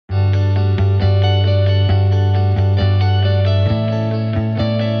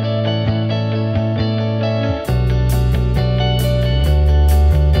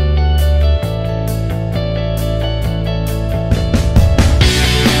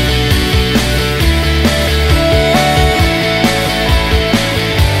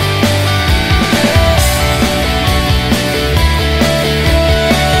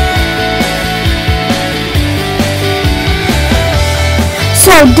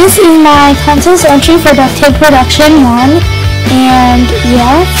So this is my contents entry for Ducttapeproduction1, and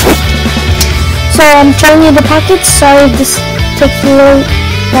yeah. So I'm showing you the pockets. Sorry if this takes a little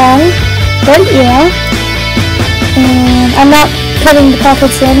long, but yeah. And I'm not putting the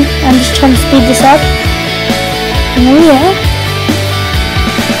pockets in. I'm just trying to speed this up. And yeah.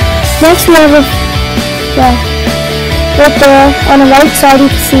 Next we have right there on the right side you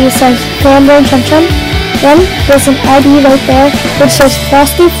can see it says Panda and Chum Chum. Then there's an ID right there which says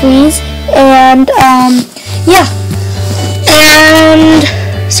Frosty Freeze, and yeah. And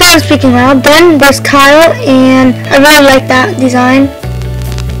so I'm speaking loud. Then there's Kyle, and I really like that design.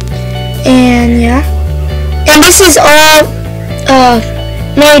 And yeah. And this is all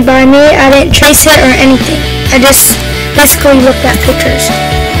made by me. I didn't trace it or anything. I just basically looked at pictures.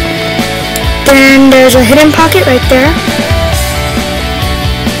 Then there's a hidden pocket right there.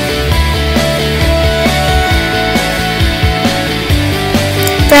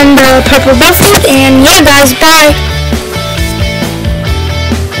 Then the purple bucket, and yeah guys, bye!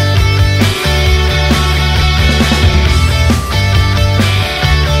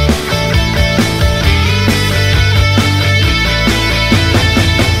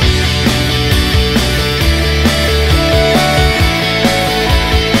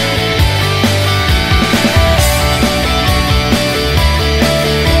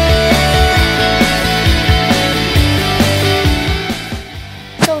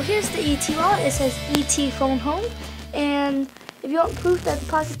 Here's the ET wallet. It says ET phone home, and if you want proof that the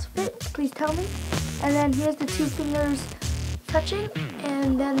pockets fit, please tell me. And then here's the 2 fingers touching,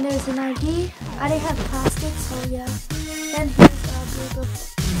 and then there's an ID. I didn't have plastic, so yeah. Then here's the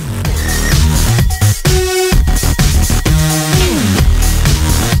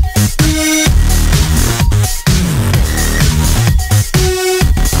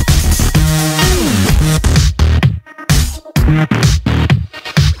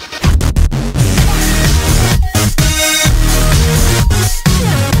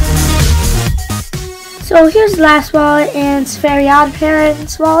So here's the last wallet, and it's Fairy Odd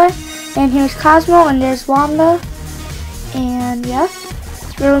Parents wallet, and here's Cosmo, and there's Wanda, and yeah,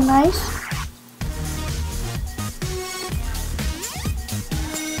 it's really nice.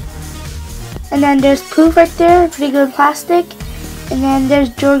 And then there's Poof right there, pretty good plastic, and then there's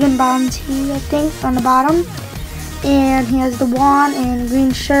Jorgen Bounty, I think, on the bottom, and he has the wand and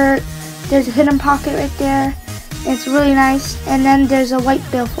green shirt. There's a hidden pocket right there, and it's really nice, and then there's a white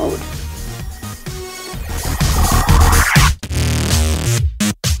billfold.